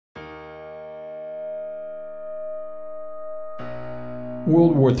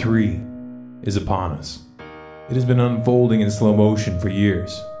World War III is upon us. It has been unfolding in slow motion for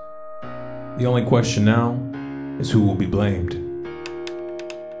years. The only question now is who will be blamed.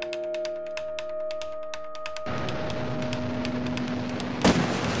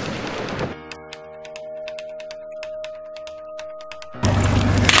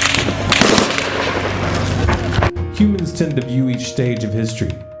 Humans tend to view each stage of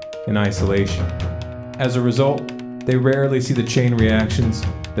history in isolation. As a result, they rarely see the chain reactions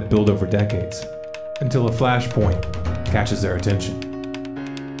that build over decades, until a flashpoint catches their attention.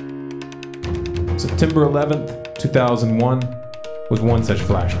 September 11th, 2001 was one such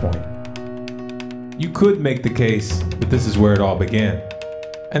flashpoint. You could make the case that this is where it all began,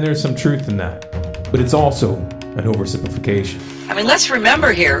 and there's some truth in that, but it's also an oversimplification. I mean, let's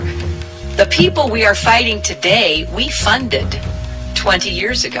remember here, the people we are fighting today, we funded 20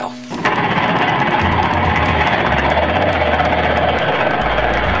 years ago.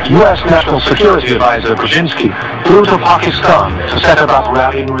 U.S. National Security Advisor Brzezinski flew to Pakistan to set about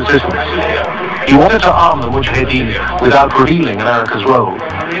rallying resistance. He wanted to arm the Mujahideen without revealing America's role.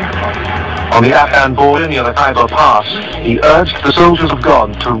 On the Afghan border near the Khyber Pass, he urged the soldiers of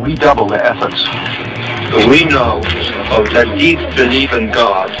God to redouble their efforts. We know of their deep belief in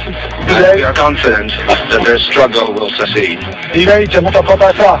God, and we are confident that their struggle will succeed.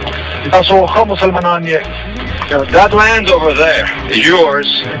 That land over there is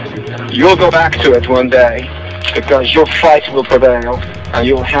yours. You'll go back to it one day, because your fight will prevail, and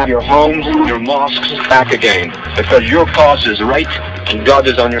you'll have your homes, your mosques back again, because your cause is right, and God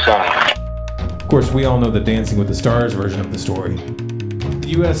is on your side. Of course, we all know the Dancing with the Stars version of the story. The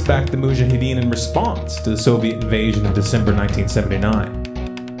US backed the Mujahideen in response to the Soviet invasion of December 1979.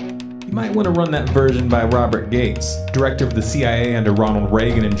 You might want to run that version by Robert Gates, director of the CIA under Ronald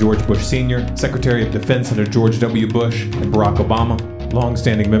Reagan and George Bush Sr., Secretary of Defense under George W. Bush and Barack Obama,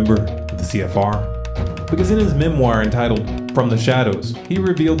 long-standing member of the CFR. Because in his memoir entitled From the Shadows, he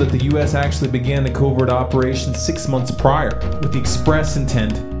revealed that the US actually began the covert operation 6 months prior with the express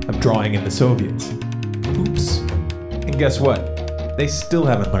intent of drawing in the Soviets. Oops. And guess what? They still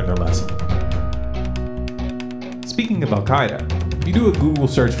haven't learned their lesson. Speaking of Al-Qaeda, if you do a Google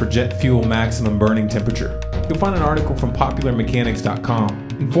search for jet fuel maximum burning temperature, you'll find an article from popularmechanics.com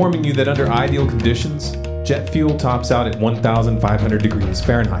informing you that under ideal conditions, jet fuel tops out at 1,500 degrees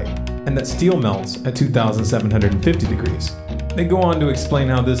Fahrenheit, and that steel melts at 2,750 degrees. They go on to explain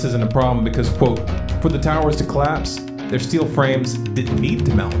how this isn't a problem because, quote, for the towers to collapse, their steel frames didn't need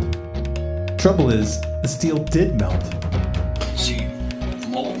to melt. Trouble is, the steel did melt. See,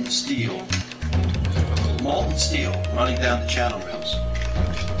 molten steel running down the channel rails,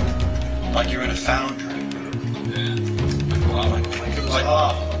 like you're in a foundry. Like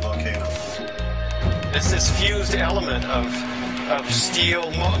a volcano. It's this fused element of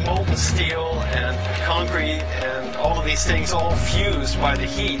steel, molten steel and concrete and all of these things all fused by the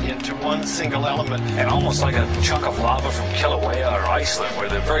heat into one single element. And almost like a chunk of lava from Kilauea or Iceland, where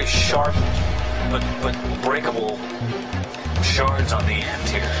they're very sharp but breakable shards on the end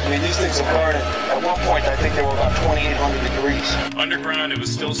here. I mean, these things are burning. At one point, I think they were about 2,800 degrees. Underground, it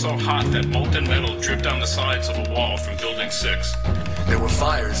was still so hot that molten metal dripped down the sides of a wall from Building 6. There were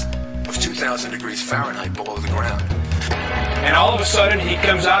fires of 2,000 degrees Fahrenheit below the ground. And all of a sudden, he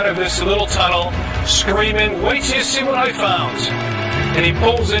comes out of this little tunnel screaming, "Wait till you see what I found." And he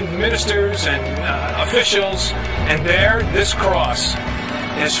pulls in ministers and officials, and there, this cross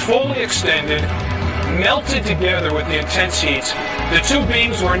is fully extended, melted together with the intense heat. The two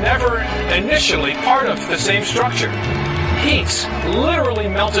beams were never initially part of the same structure. Heat literally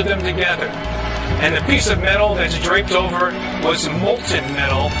melted them together. And the piece of metal that's draped over was molten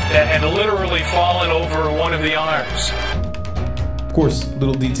metal that had literally fallen over one of the arms. Of course,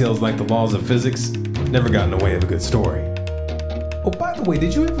 little details like the laws of physics never got in the way of a good story. Oh, by the way,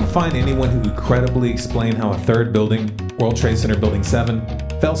 did you ever find anyone who could credibly explain how a third building, World Trade Center Building 7,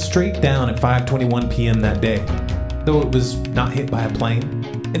 fell straight down at 5:21 p.m. that day, though it was not hit by a plane?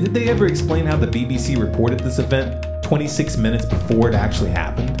 And did they ever explain how the BBC reported this event 26 minutes before it actually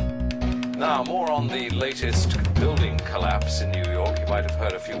happened? Now, more on the latest building collapse in New York. You might have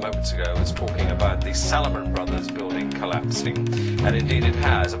heard a few moments ago, I was talking about the Salomon Brothers building collapsing, and indeed it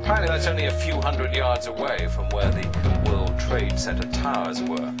has. Apparently that's only a few hundred yards away from where the World Trade Center towers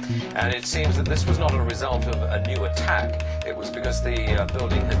were. And it seems that this was not a result of a new attack. It was because the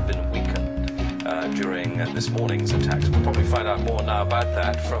building had been weakened during this morning's attacks. We'll probably find out more now about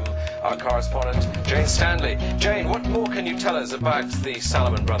that from our correspondent, Jane Stanley. Jane, what more can you tell us about the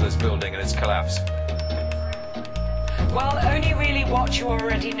Salomon Brothers building and its collapse? Well, only really what you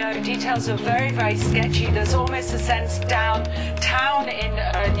already know. Details are very, very sketchy. There's almost a sense downtown in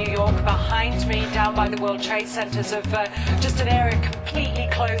New York, behind me, down by the World Trade Centers, of just an area completely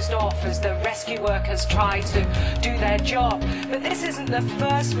closed off as the rescue workers try to do their job. But this isn't the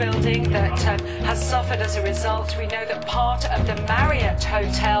first building that has suffered as a result. We know that part of the Marriott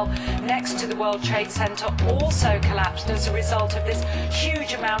Hotel next to the World Trade Center also collapsed as a result of this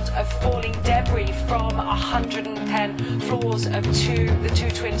huge amount of falling debris from 110 floors of the two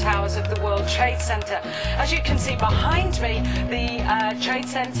twin towers of the World Trade Center. As you can see behind me, the Trade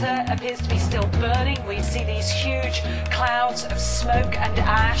Center appears to be still burning. We see these huge clouds of smoke and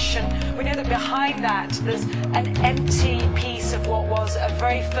ash, and we know that behind that there's an empty piece of what was a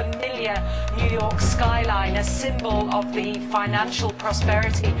very familiar New York skyline, a symbol of the financial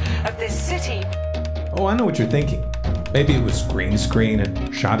prosperity of this city. Oh, I know what you're thinking. Maybe it was green screen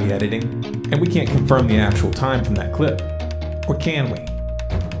and shoddy editing, and we can't confirm the actual time from that clip. Or can we?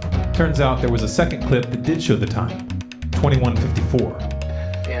 Turns out there was a second clip that did show the time, 21:54.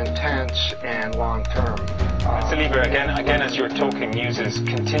 Intense and long term. So Lieber, again, as you're talking, news is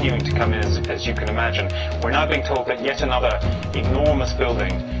continuing to come in, as you can imagine. We're now being told that yet another enormous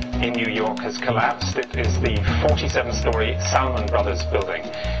building in New York has collapsed. It is the 47-story Salomon Brothers building,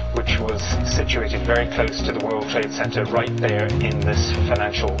 which was situated very close to the World Trade Center, right there in this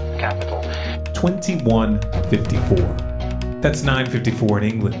financial capital. 21:54. That's 9:54 in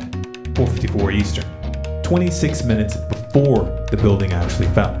England, 4:54 Eastern. 26 minutes before the building actually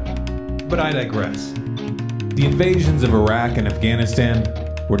fell. But I digress. The invasions of Iraq and Afghanistan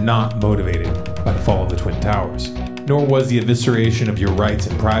were not motivated by the fall of the Twin Towers, nor was the evisceration of your rights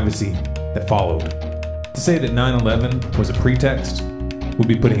and privacy that followed. To say that 9/11 was a pretext would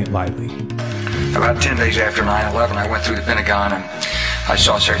be putting it lightly. About 10 days after 9/11, I went through the Pentagon and I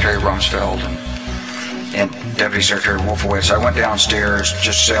saw Secretary Rumsfeld and Deputy Secretary Wolfowitz. I went downstairs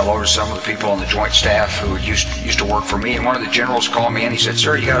just to say hello to some of the people on the Joint Staff who used to work for me, and one of the generals called me and he said,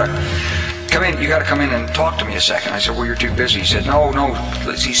 "Sir, you gotta come in and talk to me a second." I said, "Well, you're too busy." He said, No.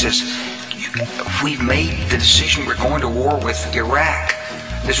 He says, "We've made the decision. We're going to war with Iraq."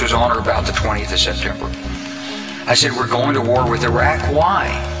 This was on or about the 20th of September. I said, "We're going to war with Iraq. Why?"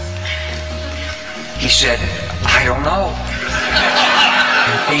 He said, "I don't know."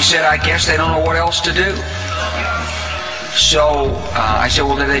 He said, "I guess they don't know what else to do." So I said,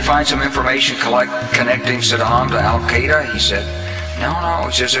 "Well, did they find some information connecting Saddam to Al-Qaeda?" He said, No.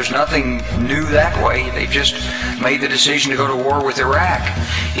 He says, "There's nothing new that way. They've just made the decision to go to war with Iraq."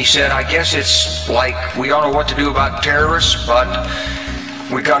 He said, "I guess it's like we don't know what to do about terrorists, but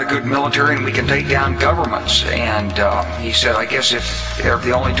we got a good military and we can take down governments." And he said, "I guess if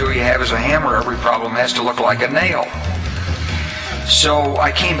the only tool you have is a hammer, every problem has to look like a nail." So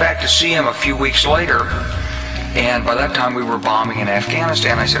I came back to see him a few weeks later, and by that time we were bombing in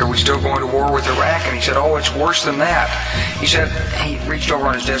Afghanistan. I said, "Are we still going to war with Iraq?" And he said, "Oh, it's worse than that." He said, he reached over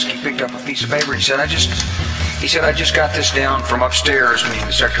on his desk, he picked up a piece of paper, he said, I just got this down from upstairs, meaning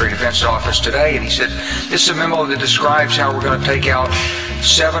the Secretary of Defense's office today, and he said, "This is a memo that describes how we're going to take out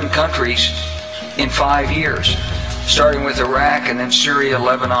 7 countries in 5 years, starting with Iraq and then Syria,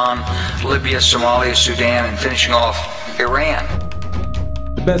 Lebanon, Libya, Somalia, Sudan, and finishing off Iran."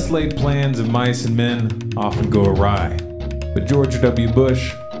 The best laid plans of mice and men often go awry, but George W.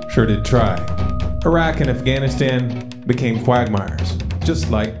 Bush sure did try. Iraq and Afghanistan became quagmires,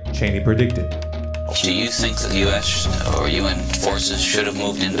 just like Cheney predicted. Do you think that the U.S. or UN forces should have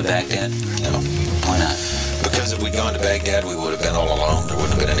moved into Baghdad? No. Why not? Because if we'd gone to Baghdad, we would have been all alone. There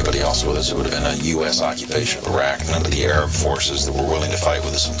wouldn't have been anybody else with us. It would have been a U.S. occupation of Iraq. None of the Arab forces that were willing to fight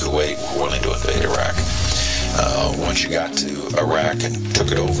with us in Kuwait were willing to invade Iraq. Once you got to Iraq and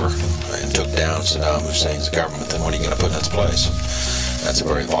took it over and took down Saddam Hussein's government, then what are you going to put in its place? That's a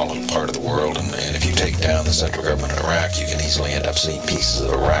very volatile part of the world, and if you take down the central government in Iraq, you can easily end up seeing pieces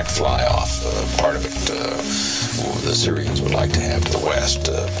of Iraq fly off. Part of it the Syrians would like to have to the west.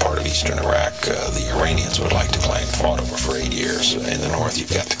 Part of eastern Iraq, the Iranians would like to claim, fought over for 8 years. In the north,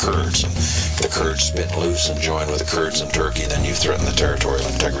 you've got the Kurds, and if the Kurds spin loose and join with the Kurds in Turkey, then you threaten the territorial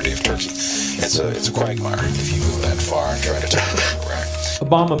integrity of Turkey. It's a quagmire if you go that far and try to take down Iraq.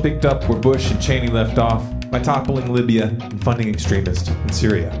 Obama picked up where Bush and Cheney left off by toppling Libya and funding extremists in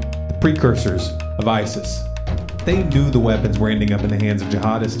Syria, the precursors of ISIS. They knew the weapons were ending up in the hands of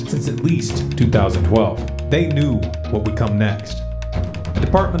jihadists since at least 2012. They knew what would come next. A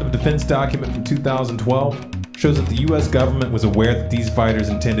Department of Defense document from 2012 shows that the US government was aware that these fighters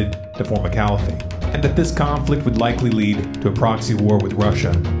intended to form a caliphate, and that this conflict would likely lead to a proxy war with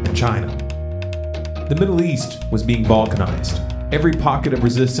Russia and China. The Middle East was being balkanized, every pocket of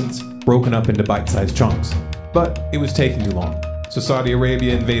resistance broken up into bite-sized chunks. But it was taking too long. So Saudi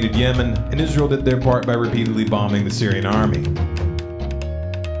Arabia invaded Yemen, and Israel did their part by repeatedly bombing the Syrian army.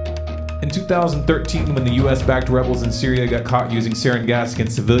 In 2013, when the US-backed rebels in Syria got caught using sarin gas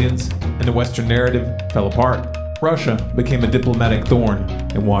against civilians, and the Western narrative fell apart, Russia became a diplomatic thorn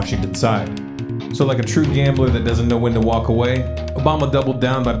in Washington's side. So like a true gambler that doesn't know when to walk away, Obama doubled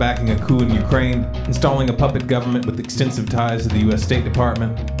down by backing a coup in Ukraine, installing a puppet government with extensive ties to the US State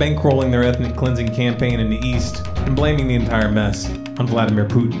Department, bankrolling their ethnic cleansing campaign in the East, and blaming the entire mess on Vladimir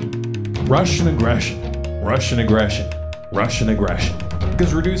Putin. Russian aggression, Russian aggression, Russian aggression.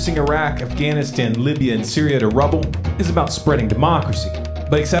 Because reducing Iraq, Afghanistan, Libya, and Syria to rubble is about spreading democracy.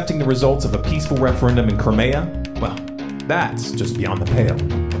 But accepting the results of a peaceful referendum in Crimea, well, that's just beyond the pale.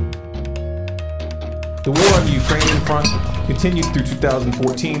 The war on the Ukrainian front continued through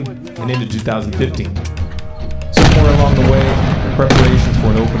 2014 and into 2015. Somewhere along the way, preparations for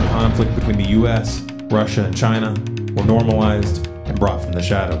an open conflict between the US, Russia, and China were normalized and brought from the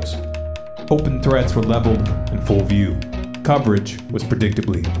shadows. Open threats were leveled in full view. Coverage was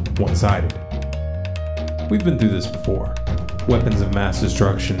predictably one-sided. We've been through this before. Weapons of mass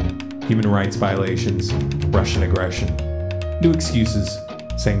destruction, human rights violations, Russian aggression. New excuses,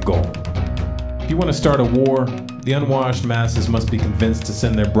 same goal. If you want to start a war, the unwashed masses must be convinced to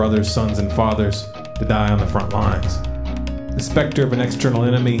send their brothers, sons, and fathers to die on the front lines. The specter of an external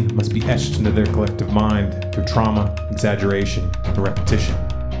enemy must be etched into their collective mind through trauma, exaggeration, and repetition.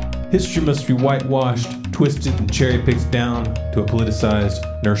 History must be whitewashed, twisted, and cherry-picked down to a politicized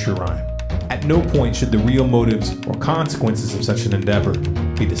nursery rhyme. At no point should the real motives or consequences of such an endeavor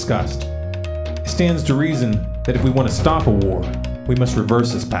be discussed. It stands to reason that if we want to stop a war, we must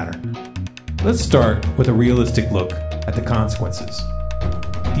reverse this pattern. Let's start with a realistic look at the consequences.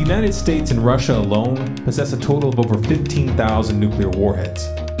 The United States and Russia alone possess a total of over 15,000 nuclear warheads,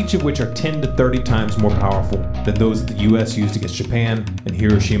 each of which are 10 to 30 times more powerful than those that the US used against Japan and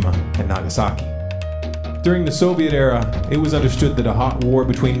Hiroshima and Nagasaki. During the Soviet era, it was understood that a hot war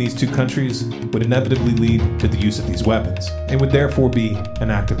between these two countries would inevitably lead to the use of these weapons, and would therefore be an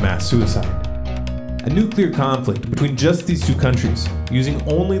act of mass suicide. A nuclear conflict between just these two countries, using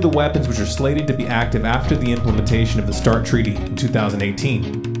only the weapons which are slated to be active after the implementation of the START Treaty in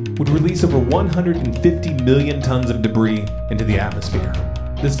 2018, would release over 150 million tons of debris into the atmosphere.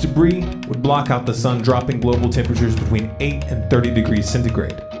 This debris would block out the sun, dropping global temperatures between 8 and 30 degrees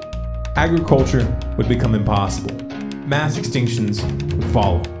centigrade. Agriculture would become impossible. Mass extinctions would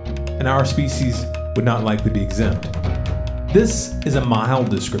follow, and our species would not likely be exempt. This is a mild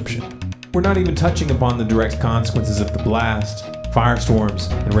description. We're not even touching upon the direct consequences of the blast,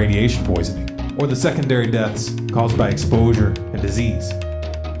 firestorms, and radiation poisoning, or the secondary deaths caused by exposure and disease.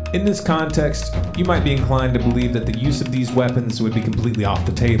 In this context, you might be inclined to believe that the use of these weapons would be completely off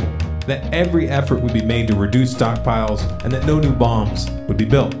the table, that every effort would be made to reduce stockpiles, and that no new bombs would be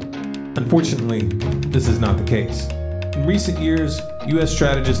built. Unfortunately, this is not the case. In recent years, US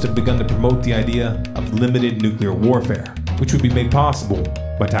strategists have begun to promote the idea of limited nuclear warfare, which would be made possible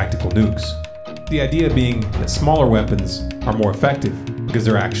by tactical nukes. The idea being that smaller weapons are more effective because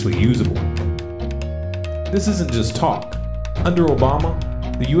they're actually usable. This isn't just talk. Under Obama,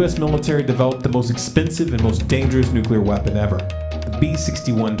 the US military developed the most expensive and most dangerous nuclear weapon ever, the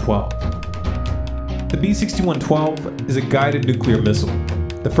B-6112. The B-6112 is a guided nuclear missile,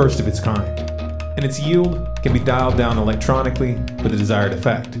 the first of its kind, and its yield can be dialed down electronically for the desired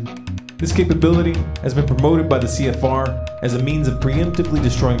effect. This capability has been promoted by the CFR as a means of preemptively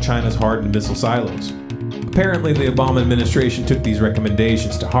destroying China's hardened missile silos. Apparently, the Obama administration took these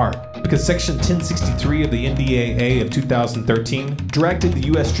recommendations to heart, because Section 1063 of the NDAA of 2013 directed the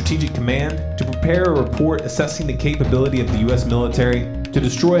U.S. Strategic Command to prepare a report assessing the capability of the U.S. military to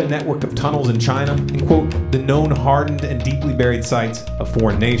destroy a network of tunnels in China and, quote, the known hardened and deeply buried sites of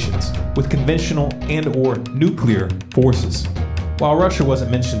foreign nations, with conventional and/or nuclear forces. While Russia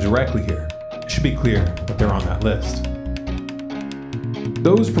wasn't mentioned directly here, it should be clear that they're on that list.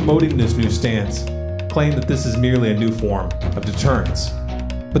 Those promoting this new stance claim that this is merely a new form of deterrence.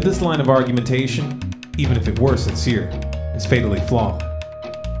 But this line of argumentation, even if it were sincere, is fatally flawed.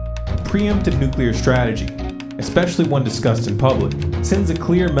 Preemptive nuclear strategy, especially one discussed in public, sends a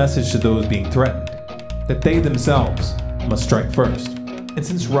clear message to those being threatened, that they themselves must strike first. And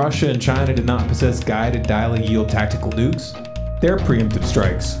since Russia and China did not possess guided dial-a-yield tactical nukes, their preemptive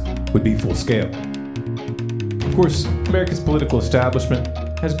strikes would be full scale. Of course, America's political establishment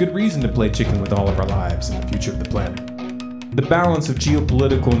has good reason to play chicken with all of our lives and the future of the planet. The balance of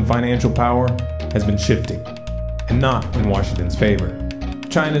geopolitical and financial power has been shifting, and not in Washington's favor.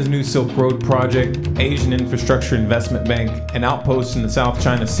 China's new Silk Road project, Asian Infrastructure Investment Bank, and outposts in the South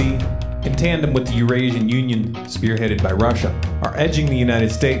China Sea in tandem with the Eurasian Union, spearheaded by Russia, are edging the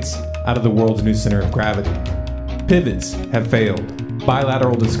United States out of the world's new center of gravity. Pivots have failed.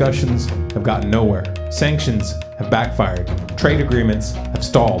 Bilateral discussions have gotten nowhere. Sanctions have backfired. Trade agreements have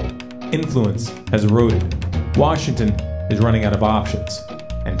stalled. Influence has eroded. Washington is running out of options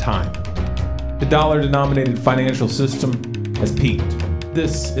and time. The dollar-denominated financial system has peaked.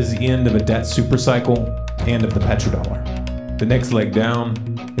 This is the end of a debt supercycle and of the petrodollar. The next leg down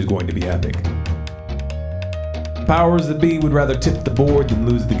is going to be epic. Powers that be would rather tip the board than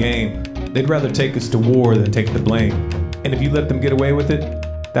lose the game. They'd rather take us to war than take the blame. And if you let them get away with it,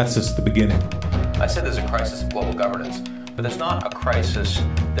 that's just the beginning. I said there's a crisis of global governance, but there's not a crisis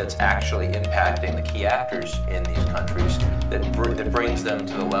that's actually impacting the key actors in these countries that brings them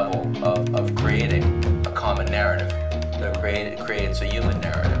to the level of creating a common narrative, that creates a human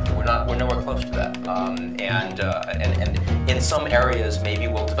narrative. We're nowhere close to that. And in some areas, maybe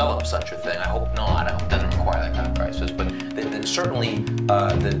we'll develop such a thing. I hope not. I hope it doesn't require that kind of crisis. But certainly,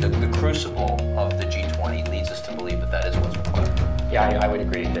 the crucible of the G20 leads us to believe that is what's required. Yeah, I would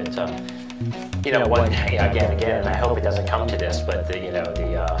agree that. Again, and I hope it doesn't come to this, but it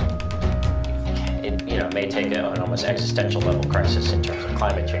may take an almost existential level crisis in terms of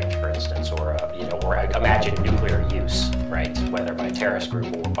climate change, for instance, or imagine nuclear use, right? Whether by a terrorist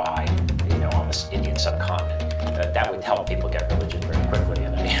group or by on the Indian subcontinent, that would help people get religion very quickly,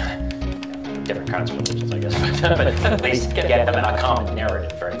 and different kinds of religions, I guess, but at least get them in a common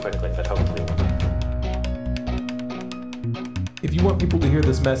narrative very quickly. But hopefully. If you want people to hear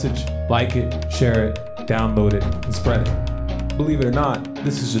this message, like it, share it, download it, and spread it. Believe it or not,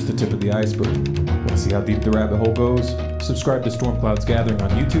 this is just the tip of the iceberg. Want to see how deep the rabbit hole goes? Subscribe to Storm Clouds Gathering on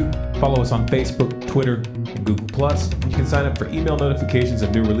YouTube, follow us on Facebook, Twitter, and Google+, and you can sign up for email notifications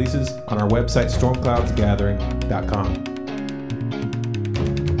of new releases on our website, stormcloudsgathering.com.